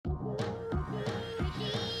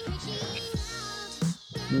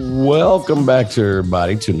Welcome back to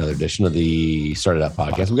everybody to another edition of the Started Up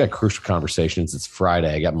podcast. We got Crucial Conversations. It's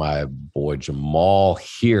Friday. I got my boy Jamal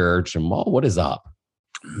here. Jamal, what is up?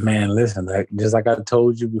 Man, listen, just like I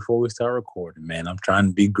told you before we start recording, man, I'm trying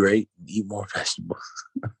to be great and eat more vegetables.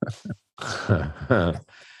 I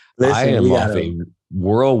am off a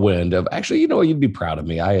whirlwind of actually, you know, you'd be proud of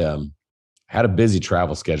me. I had a busy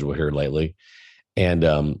travel schedule here lately. And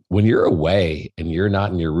when you're away and you're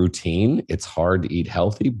not in your routine, it's hard to eat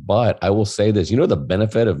healthy. But I will say this, you know, the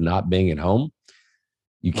benefit of not being at home,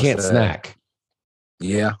 you can't snack.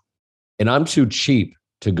 Yeah. And I'm too cheap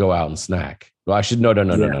to go out and snack. Well, I should no.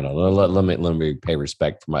 Let me pay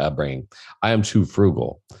respect for my upbringing. I am too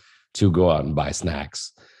frugal to go out and buy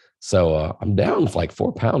snacks. So I'm down for like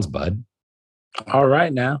 4 pounds, bud. All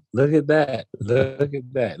right, now look at that. Look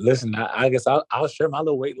at that. Listen, I guess I'll share my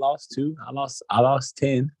little weight loss too. I lost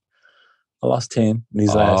 10. I lost 10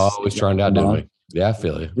 these last. Always trying to outdo me. Yeah, I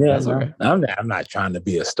feel you. Yeah, that's okay. I'm not trying to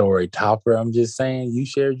be a story topper. I'm just saying you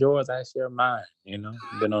shared yours, I share mine. You know,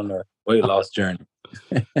 been on the weight loss journey.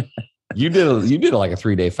 You did like a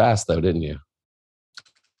 3-day fast though, didn't you?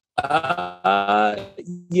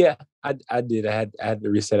 Yeah, I did. I had to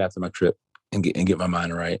reset after my trip and get my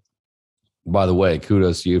mind right. By the way,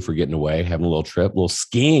 kudos to you for getting away, having a little trip, a little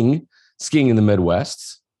skiing in the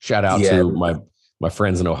Midwest. Shout out to my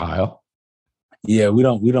friends in Ohio. Yeah, we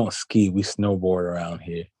don't ski. We snowboard around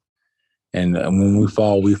here. And when we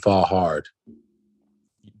fall hard.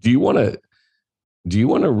 Do you want to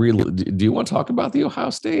talk about the Ohio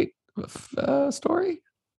State story?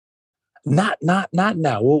 Not now.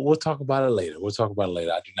 We'll talk about it later. I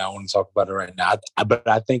do not want to talk about it right now. But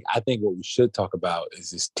I think what we should talk about is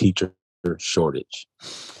this teacher shortage.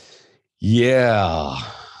 Yeah,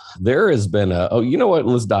 there has been you know what?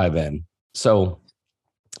 Let's dive in. So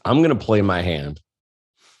I'm going to play my hand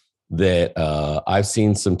that I've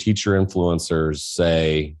seen some teacher influencers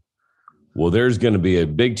say, well, there's going to be a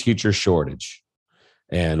big teacher shortage.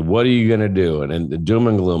 And what are you going to do? And doom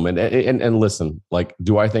and gloom. And listen, like,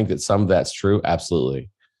 do I think that some of that's true?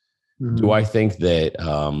 Absolutely. Mm-hmm. Do I think that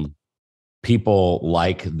people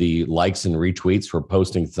like the likes and retweets for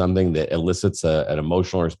posting something that elicits an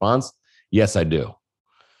emotional response? Yes, I do.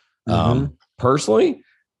 Mm-hmm. Personally,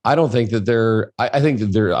 I don't think that I think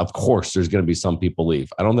that of course, there's going to be some people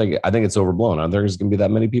leave. I think it's overblown. I don't think there's going to be that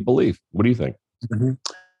many people leave. What do you think? Mm-hmm.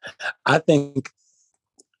 I think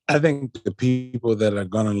the people that are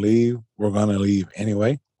going to leave were going to leave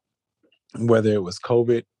anyway, whether it was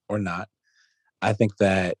COVID or not. I think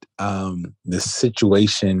that the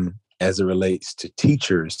situation as it relates to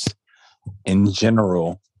teachers in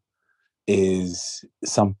general is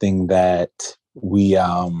something that we,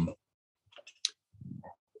 I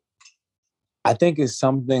think is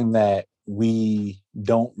something that we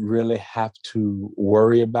don't really have to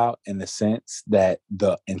worry about, in the sense that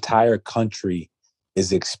the entire country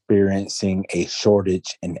is experiencing a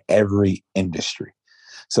shortage in every industry.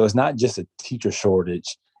 So it's not just a teacher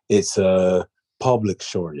shortage, it's a public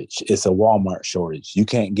shortage, it's a Walmart shortage. You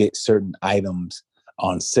can't get certain items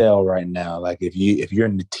on sale right now. Like if you're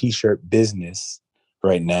in the t-shirt business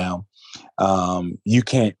right now, you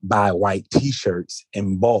can't buy white t-shirts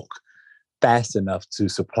in bulk fast enough to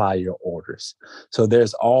supply your orders. So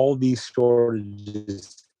there's all these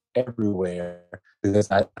shortages everywhere, because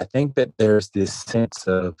I think that there's this sense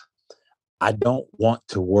of, I don't want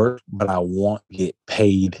to work, but I want to get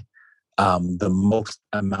paid the most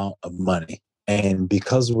amount of money. And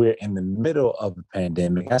because we're in the middle of the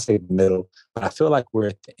pandemic, I say middle, but I feel like we're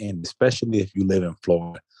at the end, especially if you live in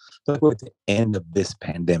Florida. I feel like we're at the end of this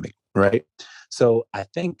pandemic, right? So I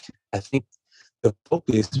think the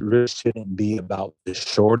focus really shouldn't be about the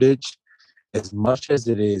shortage as much as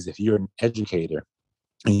it is, if you're an educator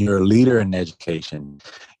and you're a leader in education,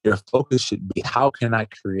 your focus should be, how can I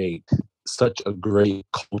create such a great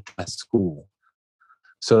culture at school?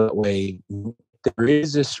 So that way, if there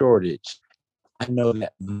is a shortage, I know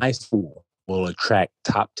that my school will attract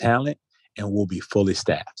top talent and will be fully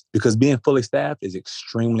staffed. Because being fully staffed is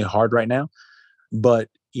extremely hard right now. But,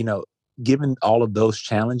 you know, given all of those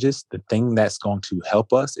challenges, the thing that's going to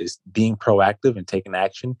help us is being proactive and taking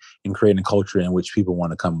action and creating a culture in which people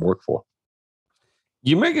want to come work for.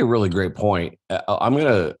 You make a really great point. I'm going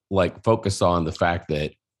to focus on the fact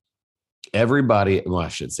that everybody, well, I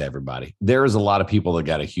shouldn't say everybody, there is a lot of people that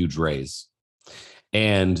got a huge raise.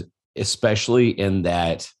 And especially in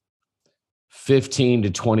that $15 to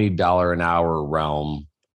 $20 an hour realm,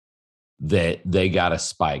 that they got a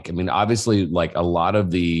spike. I mean, obviously, like a lot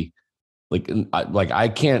of the, I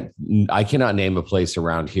cannot name a place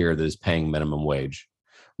around here that is paying minimum wage.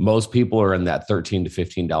 Most people are in that $13 to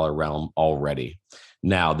 $15 realm already.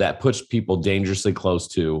 Now that puts people dangerously close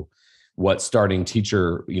to what starting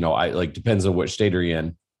teacher, I like depends on which state are you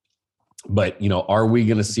in. But, are we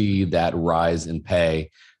going to see that rise in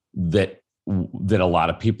pay that a lot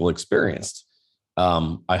of people experienced?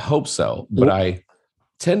 I hope so, but I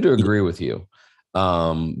tend to agree with you.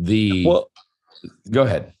 Go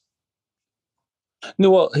ahead.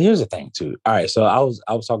 No, well, here's the thing too. All right, so I was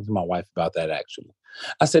talking to my wife about that actually.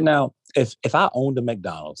 I said, now if I owned a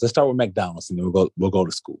McDonald's, let's start with McDonald's, and then we'll go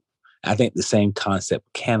to school. I think the same concept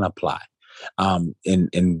can apply,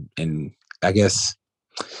 in I guess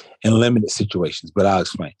in limited situations, but I'll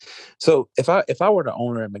explain. So if I were the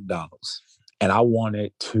owner at McDonald's and I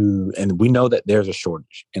wanted to, and we know that there's a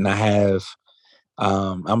shortage, and I have,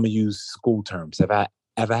 I'm gonna use school terms. If I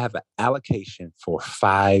have an allocation for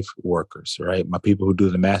 5 workers, right? My people who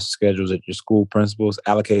do the master schedules at your school, principals,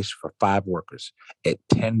 allocation for 5 workers at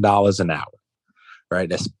 $10 an hour, right?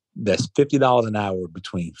 That's $50 an hour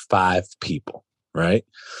between 5 people, right?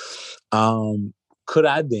 Could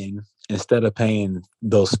I then, instead of paying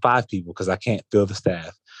those 5 people, because I can't fill the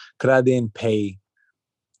staff, could I then pay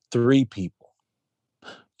 3 people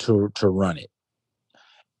to run it?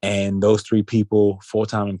 And those 3 people,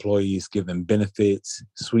 full-time employees, give them benefits,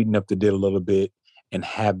 sweeten up the deal a little bit, and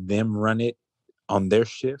have them run it on their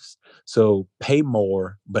shifts. So pay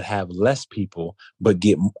more, but have less people, but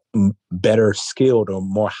get better skilled or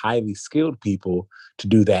more highly skilled people to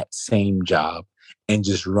do that same job, and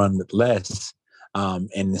just run with less. And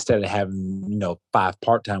instead of having, 5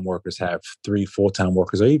 part-time workers, have 3 full-time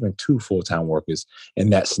workers, or even 2 full-time workers in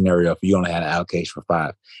that scenario if you only had an allocation for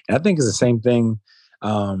 5. And I think it's the same thing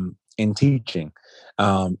in teaching.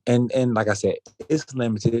 And like I said, it's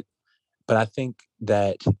limited, but I think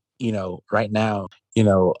that, right now,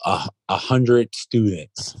 100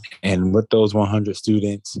 students, and with those 100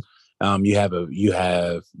 students, you have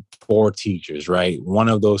 4 teachers, right? One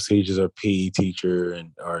of those teachers are PE teacher,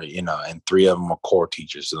 and 3 of them are core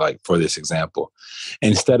teachers, like for this example.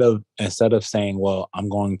 Instead of saying, well, I'm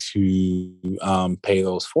going to pay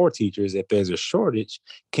those 4 teachers, if there's a shortage,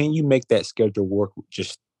 can you make that schedule work with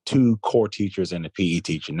just 2 core teachers and a PE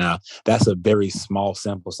teacher? Now, that's a very small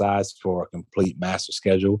sample size for a complete master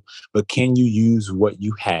schedule, but can you use what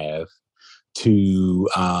you have to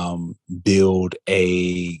build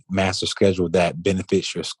a master schedule that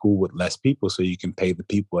benefits your school with less people, so you can pay the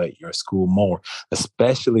people at your school more,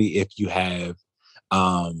 especially if you have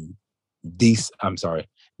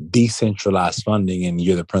decentralized funding, and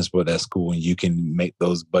you're the principal of that school, and you can make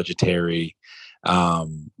those budgetary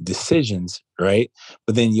decisions, right?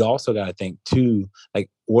 But then you also got to think too, like,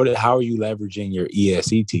 how are you leveraging your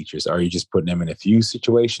ESE teachers? Are you just putting them in a few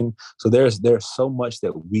situations? So there's so much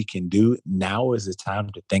that we can do. Now is the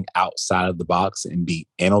time to think outside of the box and be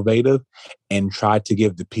innovative, and try to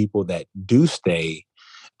give the people that do stay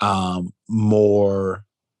more,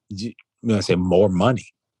 more money,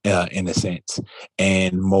 in a sense,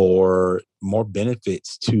 and more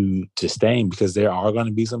benefits to staying, because there are going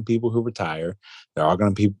to be some people who retire. There are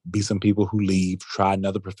going to be some people who leave, try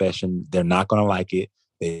another profession. They're not going to like it.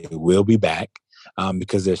 They will be back,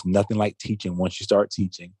 because there's nothing like teaching once you start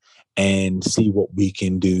teaching, and see what we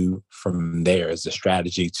can do from there as a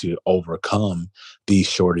strategy to overcome these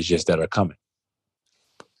shortages that are coming.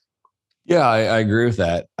 Yeah, I agree with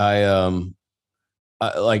that. I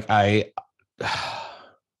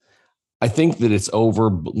think that it's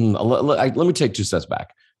over. Let me take 2 steps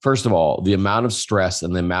back. First of all, the amount of stress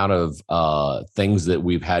and the amount of things that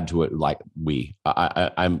we've had to it,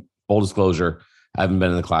 I'm full disclosure, I haven't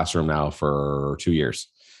been in the classroom now for 2 years.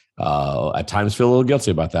 At times feel a little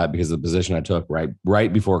guilty about that because of the position I took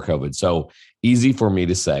right before COVID. So easy for me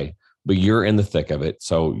to say, but you're in the thick of it.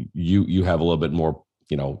 So you have a little bit more,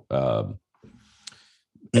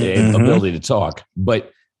 ability to talk.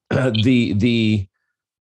 But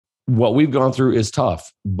what we've gone through is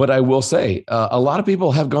tough. But I will say, a lot of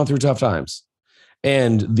people have gone through tough times,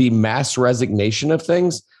 and the mass resignation of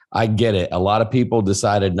things, I get it. A lot of people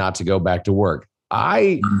decided not to go back to work.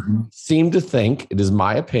 I seem to think, it is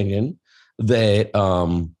my opinion, that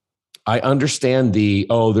I understand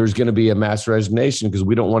there's going to be a mass resignation because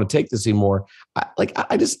we don't want to take this anymore.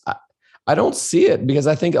 I don't see it, because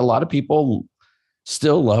I think a lot of people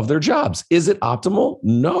still love their jobs. Is it optimal?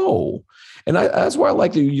 No. And that's why I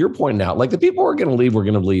like you're pointing out, like, the people who are going to leave, we're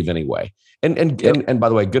going to leave anyway. And by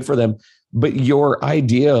the way, good for them. But your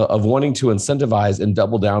idea of wanting to incentivize and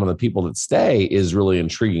double down on the people that stay is really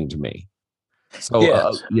intriguing to me. So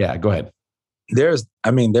go ahead. There's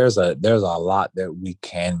a lot that we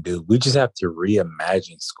can do. We just have to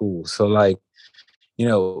reimagine school. So,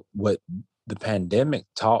 what the pandemic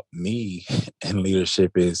taught me in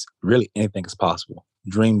leadership is really anything is possible.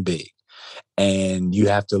 dream big. And you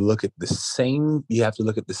have to look at the same,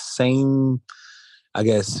 I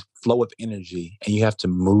guess, flow of energy, and you have to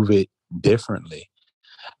move it differently.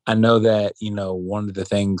 I know that, one of the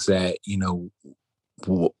things that,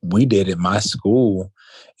 we did at my school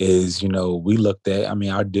is, we looked at,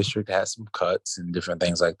 our district has some cuts and different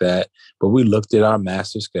things like that, but we looked at our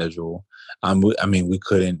master schedule. We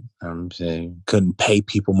couldn't pay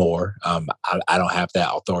people more. I don't have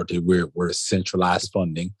that authority. We're centralized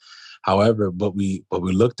funding. However, but we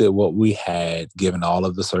looked at what we had given all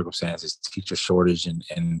of the circumstances, teacher shortage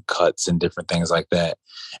and cuts and different things like that.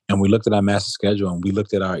 And we looked at our master schedule and we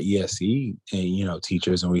looked at our ESE,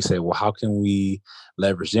 teachers, and we said, well, how can we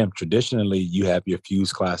leverage them? Traditionally, you have your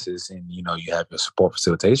fuse classes and, you have your support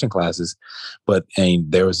facilitation classes.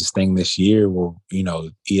 And there was this thing this year where,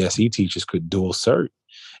 ESE teachers could dual cert.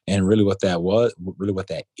 And really what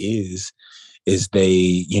that is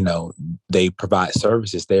they provide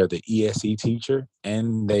services. They're the ESE teacher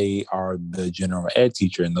and they are the general ed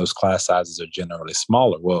teacher, and those class sizes are generally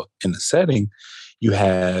smaller. Well, in the setting, you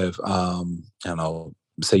have,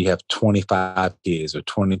 say you have 25 kids or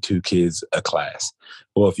 22 kids a class.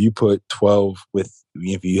 Well, if you put 12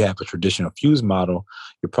 if you have a traditional fuse model,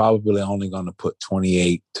 you're probably only going to put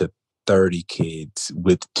 28 to 30 kids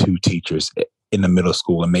with 2 teachers in the middle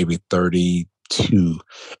school and maybe 32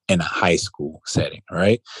 in a high school setting,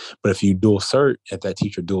 right? But if that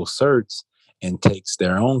teacher dual certs and takes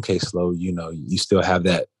their own caseload, you still have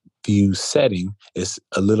that fuse setting. It's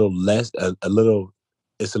a little less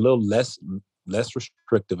less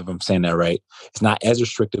restrictive, if I'm saying that right. It's not as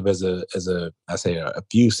restrictive as a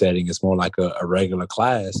fuse setting. It's more like a regular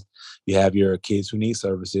class. You have your kids who need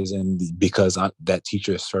services, and because that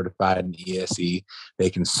teacher is certified in ESE, they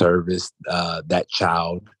can service that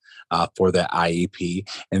child for their IEP.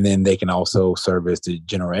 And then they can also serve as the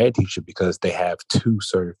general ed teacher because they have 2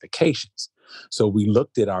 certifications. So we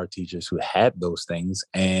looked at our teachers who had those things,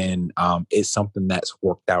 and it's something that's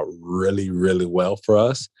worked out really, really well for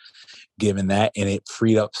us, given that, and it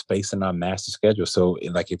freed up space in our master schedule. So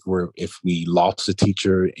like if we lost a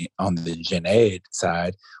teacher on the gen ed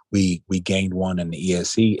side, we gained one in the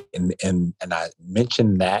ESE. And I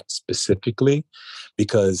mentioned that specifically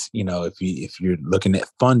because, if you're looking at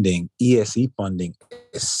funding, ESE funding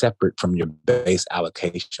is separate from your base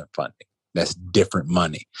allocation funding. That's different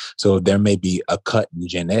money. So there may be a cut in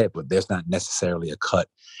gen ed, but there's not necessarily a cut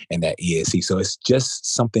in that ESE. So it's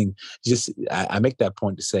just something, I make that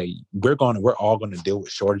point to say we're all going to deal with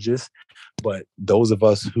shortages, but those of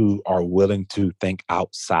us who are willing to think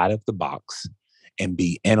outside of the box and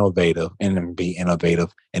be innovative in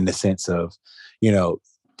the sense of,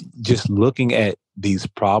 just looking at these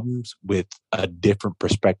problems with a different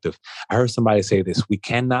perspective. I heard somebody say this: we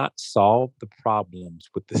cannot solve the problems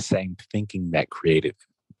with the same thinking that created them.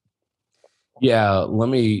 Yeah, let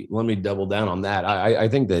me double down on that. I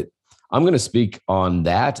think that I'm going to speak on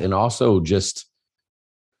that, and also just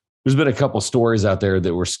there's been a couple stories out there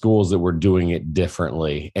that were schools that were doing it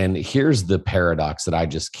differently. And here's the paradox that I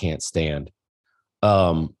just can't stand.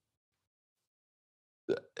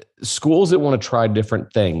 Schools that want to try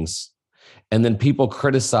different things, and then people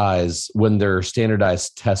criticize when their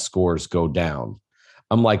standardized test scores go down.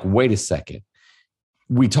 I'm like, wait a second.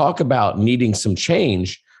 We talk about needing some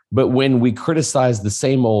change, but when we criticize the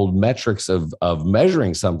same old metrics of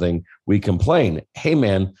measuring something, we complain, hey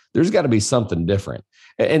man, there's got to be something different.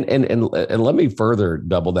 And let me further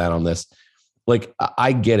double down on this. Like,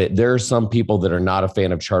 I get it. There are some people that are not a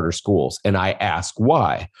fan of charter schools. And I ask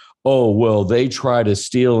why. Oh, well, they try to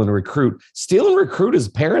steal and recruit. Steal and recruit is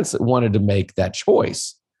parents that wanted to make that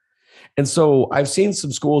choice. And so I've seen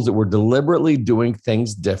some schools that were deliberately doing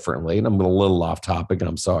things differently. And I'm a little off topic, and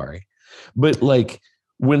I'm sorry. But like,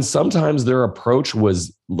 when sometimes their approach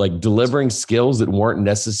was like delivering skills that weren't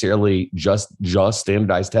necessarily just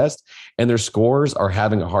standardized tests, and their scores are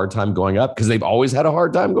having a hard time going up because they've always had a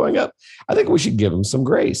hard time going up, I think we should give them some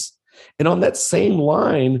grace. And on that same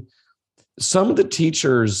line, some of the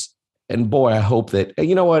teachers, and boy, I hope that,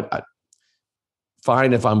 you know what,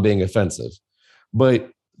 fine if I'm being offensive,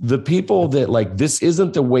 but the people that like, this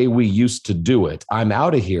isn't the way we used to do it, I'm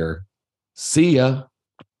out of here, see ya.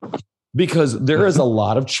 Because there is a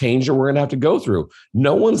lot of change that we're going to have to go through.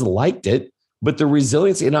 No one's liked it, but the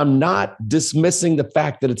resiliency, and I'm not dismissing the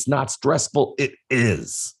fact that it's not stressful. It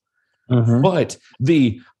is. Mm-hmm. But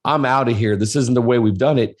I'm out of here, this isn't the way we've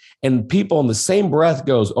done it. And people in the same breath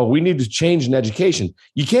goes, oh, we need to change in education.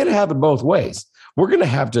 You can't have it both ways. We're going to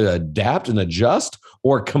have to adapt and adjust,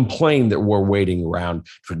 or complain that we're waiting around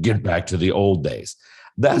to get back to the old days.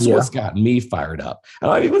 That's what's got me fired up.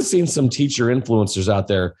 And I've even seen some teacher influencers out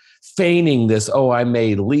there feigning this, oh, I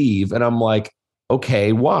may leave. And I'm like,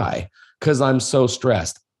 okay, why? Because I'm so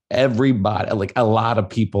stressed. Everybody, like a lot of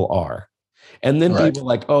people are. And then people are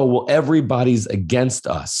like, oh, well, everybody's against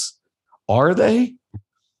us. Are they?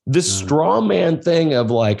 This straw man thing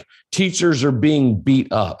of like teachers are being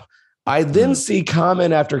beat up. I then see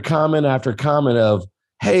comment after comment after comment of,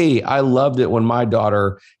 hey, I loved it when my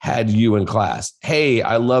daughter had you in class. Hey,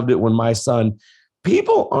 I loved it when my son.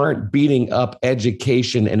 People aren't beating up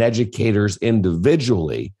education and educators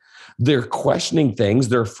individually. They're questioning things.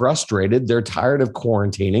 They're frustrated. They're tired of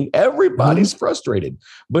quarantining. Everybody's frustrated.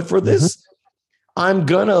 But for this, I'm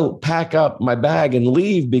going to pack up my bag and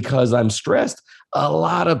leave because I'm stressed. A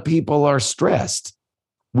lot of people are stressed.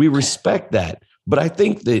 We respect that. But I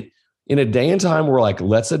think that in a day and time, we're like,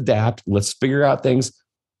 let's adapt. Let's figure out things.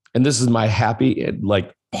 And this is my happy,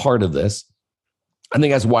 like, part of this. I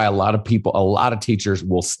think that's why a lot of teachers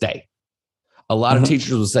will stay. A lot of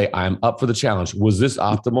teachers will say, I'm up for the challenge. Was this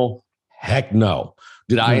optimal? Heck no.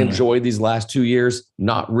 Did I enjoy these last 2 years?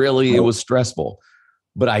 Not really. It was stressful.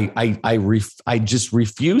 But I just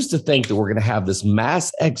refuse to think that we're going to have this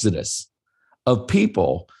mass exodus of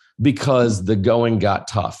people because the going got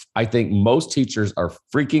tough. I think most teachers are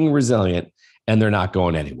freaking resilient and they're not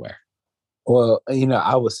going anywhere. Well,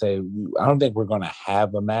 I would say, I don't think we're going to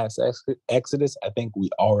have a mass exodus. I think we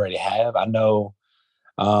already have. I know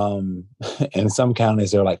in some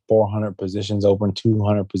counties, there are like 400 positions open,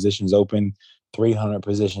 200 positions open, 300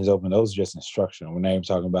 positions open. Those are just instructional. We're not even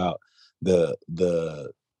talking about the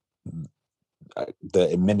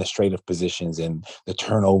administrative positions and the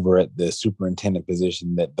turnover at the superintendent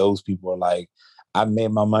position, that those people are like, I've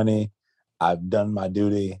made my money, I've done my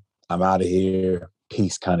duty, I'm out of here,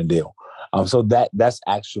 peace kind of deal. So that's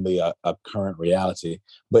actually a current reality.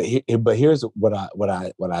 But here's what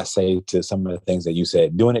I say to some of the things that you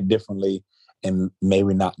said, doing it differently and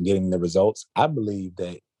maybe not getting the results. I believe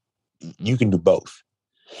that you can do both.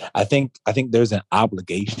 I think there's an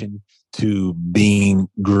obligation to being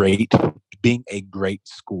a great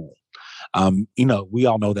school. We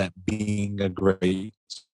all know that being a great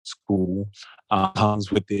school comes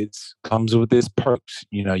with its perks.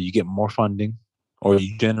 You get more funding, or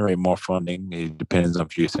you generate more funding. It depends on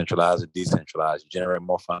if you're centralized or decentralized. You generate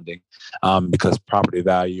more funding because property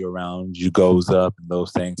value around you goes up and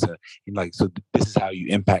those things. So this is how you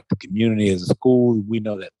impact the community as a school. We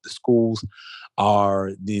know that the schools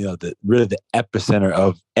are really the epicenter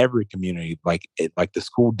of every community. Like the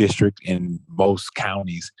school district in most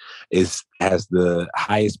counties has the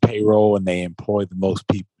highest payroll, and they employ the most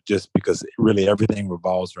people just because really everything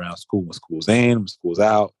revolves around school. When school's in, when school's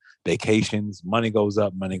out, vacations, money goes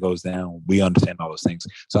up, money goes down. We understand all those things.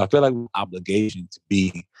 So I feel like we have an obligation to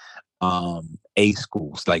be A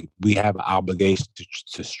schools. Like we have an obligation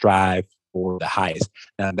to strive for the highest.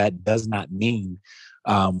 Now that does not mean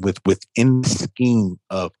within the scheme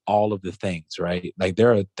of all of the things, right? Like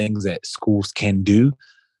there are things that schools can do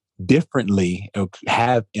differently,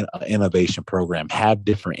 have an innovation program, have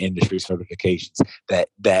different industry certifications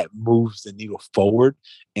that moves the needle forward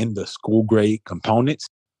in the school grade components.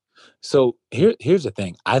 So here's the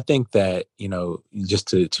thing. I think that, just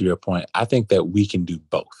to your point, I think that we can do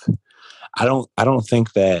both. I don't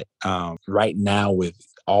think that right now, with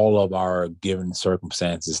all of our given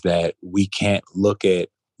circumstances, that we can't look at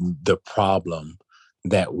the problem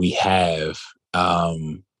that we have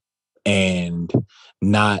and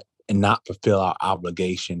not fulfill our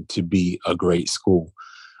obligation to be a great school,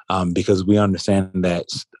 because we understand that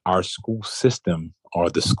our school system,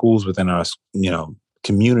 or the schools within our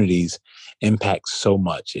communities, impacts so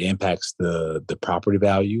much. It impacts the property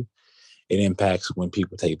value. It impacts when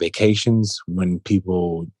people take vacations, when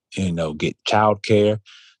people get childcare.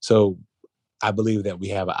 So I believe that we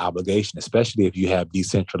have an obligation, especially if you have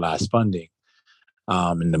decentralized funding,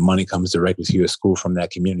 and the money comes directly to your school from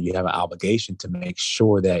that community. You have an obligation to make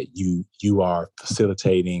sure that you are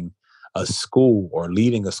facilitating a school or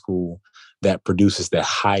leading a school that produces the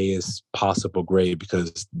highest possible grade,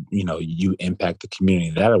 because you impact the community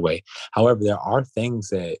in that way. However, there are things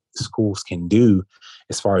that schools can do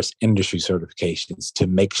as far as industry certifications to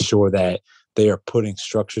make sure that they are putting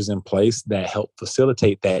structures in place that help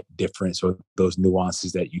facilitate that difference, or those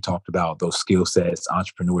nuances that you talked about, those skill sets,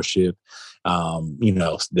 entrepreneurship.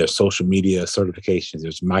 There's social media certifications,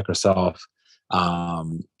 there's Microsoft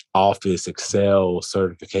Office, Excel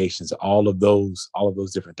certifications, all of those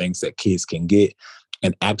different things that kids can get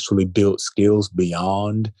and actually build skills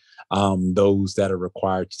beyond those that are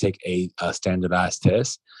required to take a standardized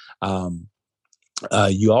test.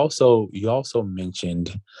 You also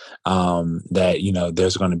mentioned that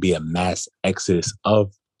there's going to be a mass exodus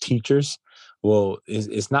of teachers. Well,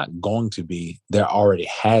 it's not going to be. There already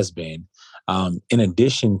has been. In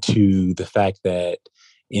addition to the fact that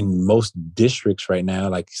in most districts right now,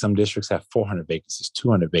 like some districts have 400 vacancies,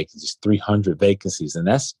 200 vacancies, 300 vacancies, and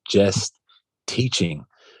that's just teaching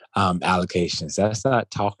allocations. That's not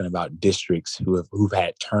talking about districts who've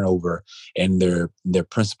had turnover in their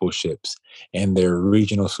principalships and their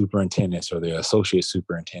regional superintendents or their associate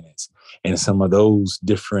superintendents and some of those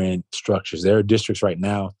different structures. There are districts right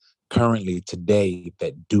now, currently today,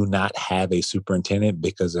 that do not have a superintendent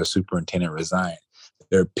because their superintendent resigned.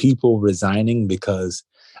 There are people resigning because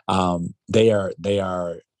they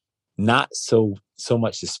are not so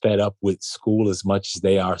much as fed up with school as much as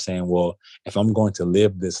they are saying, well, if I'm going to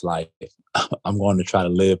live this life, I'm going to try to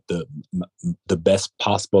live the best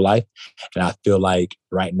possible life. And I feel like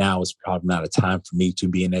right now is probably not a time for me to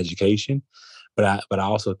be in education. But I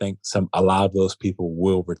also think a lot of those people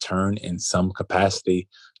will return in some capacity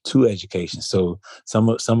to education. So some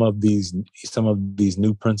of these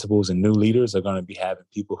new principals and new leaders are going to be having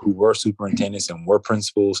people who were superintendents and were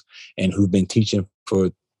principals and who've been teaching for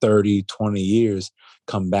 30, 20 years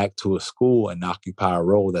come back to a school and occupy a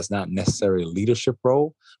role that's not necessarily a leadership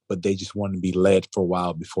role, but they just want to be led for a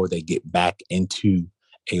while before they get back into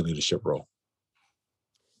a leadership role.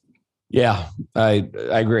 Yeah, I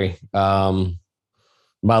agree.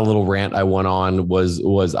 My little rant I went on was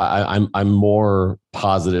I'm more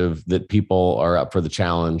positive that people are up for the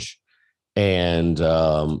challenge. And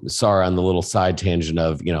sorry on the little side tangent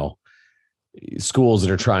of, schools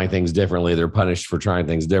that are trying things differently, they're punished for trying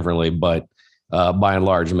things differently. But by and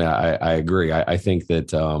large, I mean, I agree. I think that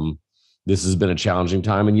this has been a challenging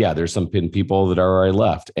time. And yeah, there's some people that are already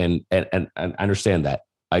left. And I understand that.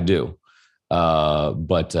 I do.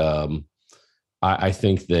 But I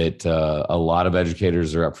think that a lot of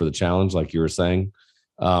educators are up for the challenge, like you were saying.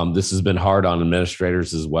 This has been hard on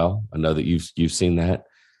administrators as well. I know that you've seen that.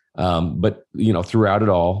 But throughout it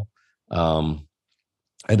all,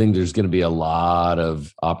 I think there's going to be a lot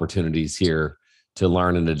of opportunities here to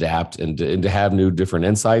learn and adapt and to have new different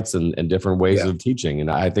insights and different ways of teaching.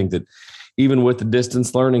 And I think that even with the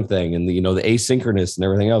distance learning thing and the asynchronous and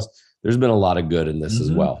everything else, there's been a lot of good in this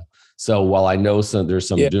as well. So while I know there's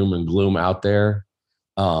some doom and gloom out there,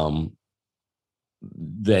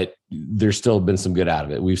 that there's still been some good out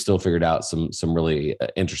of it. We've still figured out some really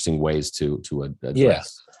interesting ways to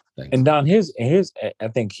address things. And Don, here's I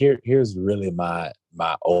think here's really my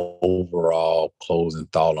overall closing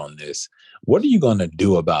thought on this. What are you going to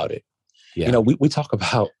do about it? Yeah. We talk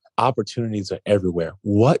about opportunities are everywhere.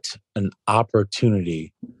 What an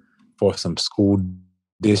opportunity for some school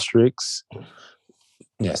districts,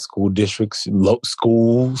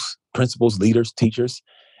 schools, principals, leaders, teachers.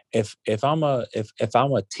 If I'm a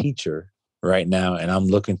teacher right now and I'm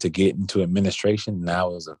looking to get into administration,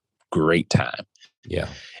 now is a great time. Yeah.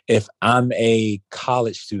 If I'm a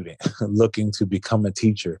college student looking to become a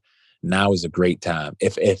teacher, now is a great time.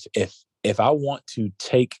 If I want to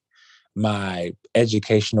take my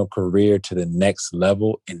educational career to the next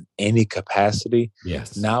level in any capacity,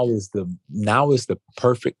 yes, now is the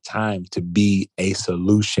perfect time to be a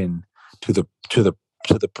solution to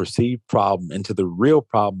the perceived problem and to the real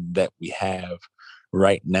problem that we have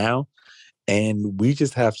right now. And we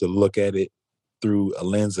just have to look at it through a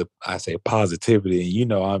lens of, I say, positivity.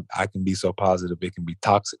 And I can be so positive it can be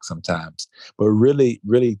toxic sometimes. But really,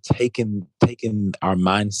 really taking our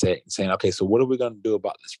mindset and saying, okay, so what are we going to do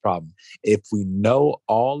about this problem? If we know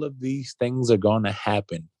all of these things are going to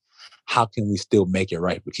happen, how can we still make it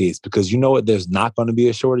right for kids? Because you know what there's not going to be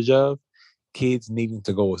a shortage of? Kids needing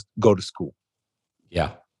to go to school.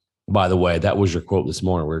 Yeah. By the way, that was your quote this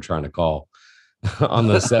morning. We were trying to call on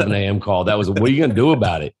the 7 a.m. call. That was, what are you going to do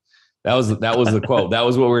about it? That was the quote. That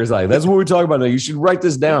was what we were like. That's what we're talking about now. You should write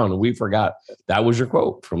this down. And we forgot. That was your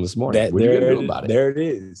quote from this morning. What are you going to do about it? There it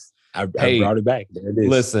is. I brought it back. There it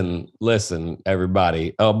is. Listen,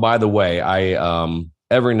 everybody. Oh, by the way, I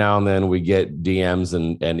every now and then we get DMs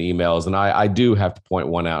and emails, and I do have to point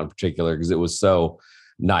one out in particular because it was so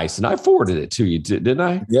nice, and I forwarded it to you, didn't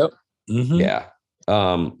I? Yep. Mm-hmm.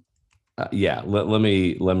 Yeah.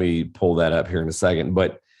 Let me pull that up here in a second,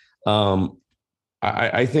 but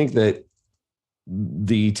I think that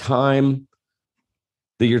the time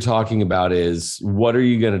that you're talking about is what are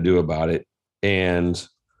you going to do about it? And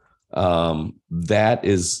that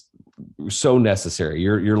is so necessary.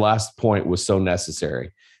 Your last point was so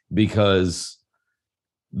necessary because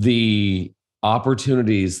the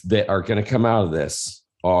opportunities that are going to come out of this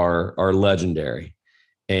are legendary.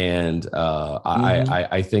 And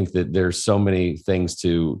I think that there's so many things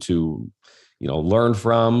to learn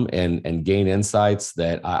from and gain insights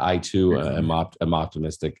that I too am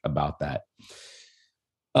optimistic about that.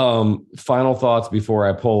 Final thoughts before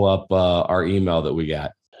I pull up our email that we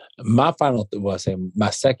got. My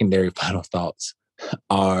secondary final thoughts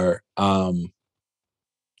are, man,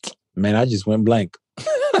 I just went blank.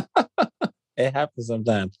 It happens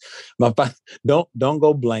sometimes. Don't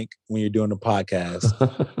go blank when you're doing a podcast.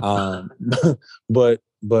 But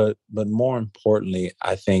more importantly,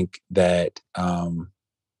 I think that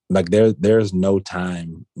like there's no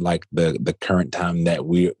time like the current time that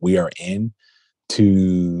we are in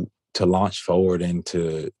to launch forward and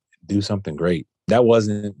to do something great. That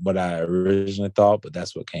wasn't what I originally thought, but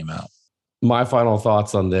that's what came out. My final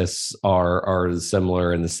thoughts on this are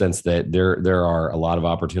similar in the sense that there are a lot of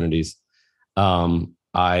opportunities.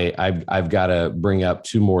 I've got to bring up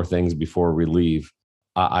two more things before we leave.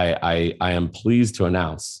 I am pleased to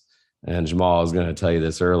announce, and Jamal, I was going to tell you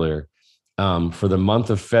this earlier, for the month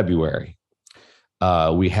of February,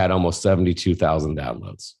 we had almost 72,000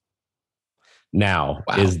 downloads. Now,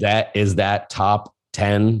 wow. Is that top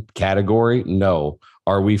 10 category? No.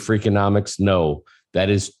 Are we Freakonomics? No. That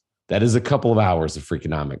is a couple of hours of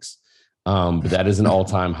Freakonomics. But that is an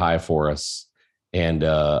all-time high for us. And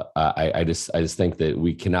I just think that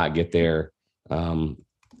we cannot get there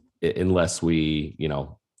unless we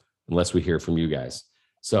hear from you guys.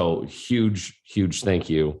 So huge thank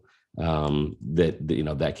you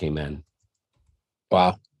that came in.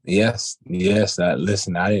 Wow. Yes.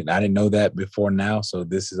 Listen, I didn't know that before now. So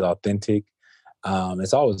this is authentic.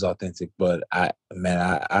 It's always authentic, but I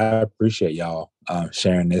appreciate y'all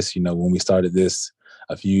sharing this. When we started this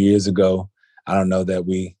a few years ago, I don't know that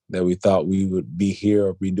we thought we would be here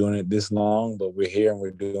or be doing it this long, but we're here and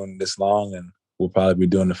we're doing this long, and we'll probably be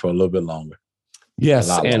doing it for a little bit longer. Yes,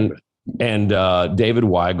 and David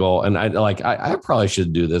Weigel, and I probably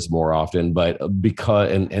should do this more often, but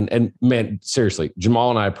because and man, seriously, Jamal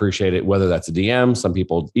and I appreciate it. Whether that's a DM, some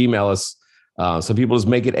people email us, some people just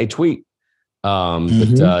make it a tweet.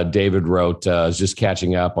 But David wrote, just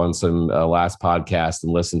catching up on some last podcast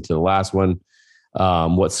and listened to the last one.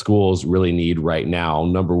 What schools really need right now.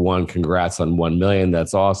 Number one, congrats on 1 million.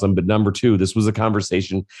 That's awesome. But number two, this was a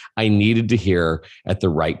conversation I needed to hear at the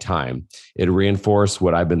right time. It reinforced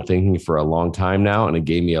what I've been thinking for a long time now, and it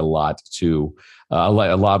gave me a lot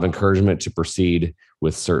of encouragement to proceed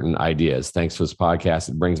with certain ideas. Thanks for this podcast.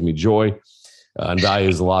 It brings me joy and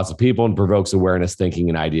values to lots of people and provokes awareness, thinking,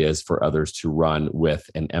 and ideas for others to run with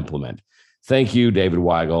and implement. Thank you, David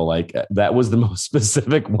Weigel. That was the most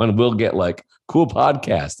specific one. We'll get cool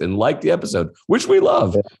podcast and the episode, which we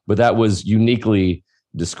love, but that was uniquely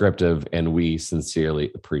descriptive, and we sincerely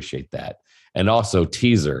appreciate that. And also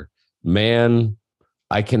teaser, man,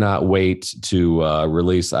 I cannot wait to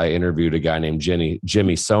release. I interviewed a guy named Jimmy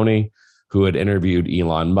Soni, who had interviewed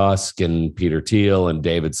Elon Musk and Peter Thiel and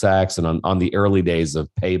David Sachs, and on the early days of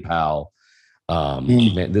PayPal.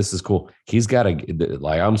 Man, this is cool. He's got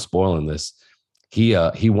I'm spoiling this.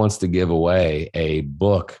 He wants to give away a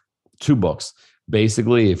book, 2 books.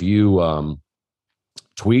 Basically, if you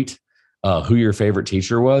tweet who your favorite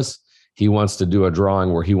teacher was, he wants to do a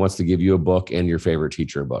drawing where he wants to give you a book and your favorite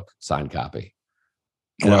teacher a book, signed copy.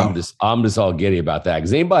 And wow. I'm just all giddy about that,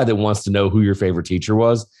 because anybody that wants to know who your favorite teacher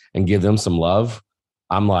was and give them some love,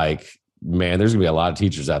 I'm like, man, there's gonna be a lot of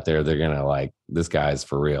teachers out there. They're gonna this guy's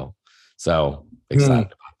for real. So excited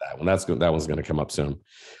about that one. That one's going to come up soon.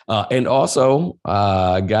 And also,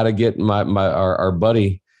 got to get our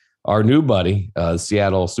buddy, our new buddy,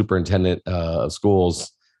 Seattle superintendent of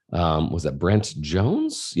schools. Was that Brent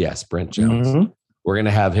Jones? Yes, Brent Jones. Mm-hmm. We're going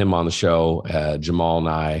to have him on the show. Jamal and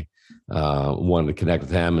I wanted to connect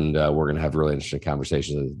with him, and we're going to have really interesting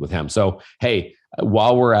conversations with him. So, hey,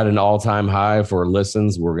 while we're at an all-time high for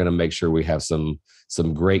listens, we're going to make sure we have some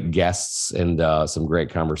great guests and some great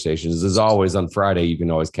conversations. As always, on Friday, you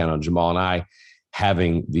can always count on Jamal and I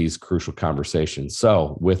having these crucial conversations.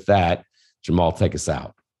 So with that, Jamal, take us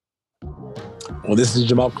out. Well, this is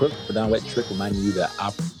Jamal Crook for Downright Trick, reminding you that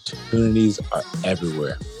opportunities are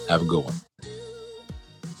everywhere. Have a good one.